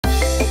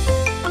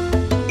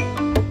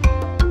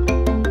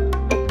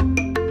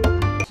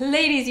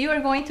ladies, you are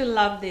going to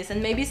love this,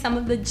 and maybe some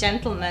of the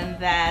gentlemen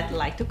that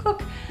like to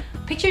cook.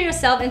 Picture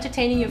yourself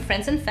entertaining your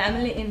friends and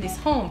family in this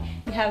home.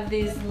 You have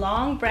this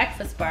long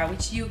breakfast bar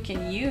which you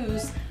can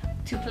use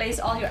to place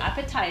all your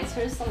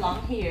appetizers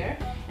along here,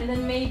 and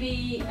then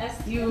maybe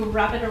as you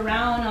wrap it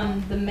around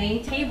on the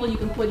main table, you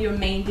can put your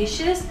main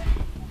dishes,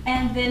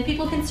 and then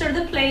people can serve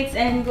the plates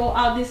and go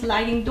out these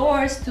sliding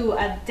doors to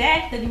a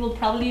deck that you will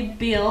probably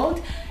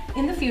build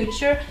in the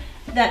future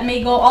that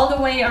may go all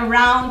the way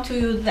around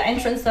to the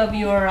entrance of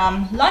your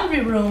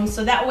laundry room,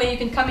 so that way you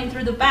can come in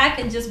through the back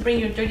and just bring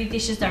your dirty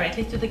dishes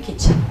directly to the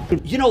kitchen.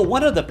 You know,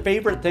 one of the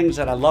favorite things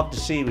that I love to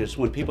see is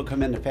when people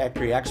come into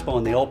Factory Expo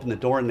and they open the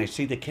door and they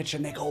see the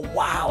kitchen, they go,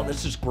 wow,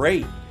 this is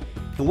great.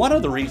 And one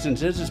of the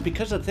reasons is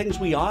because of the things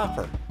we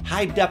offer.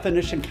 High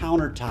definition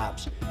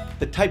countertops,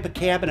 the type of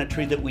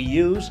cabinetry that we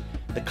use,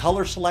 the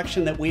color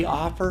selection that we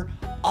offer,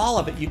 all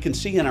of it you can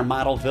see in our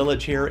model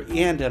village here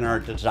and in our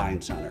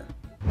design center.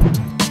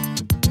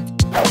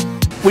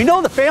 We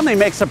know the family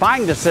makes the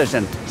buying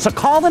decision, so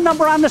call the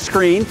number on the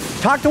screen,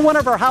 talk to one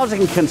of our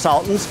housing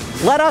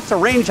consultants, let us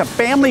arrange a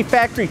family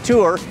factory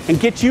tour and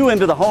get you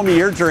into the home of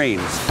your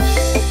dreams.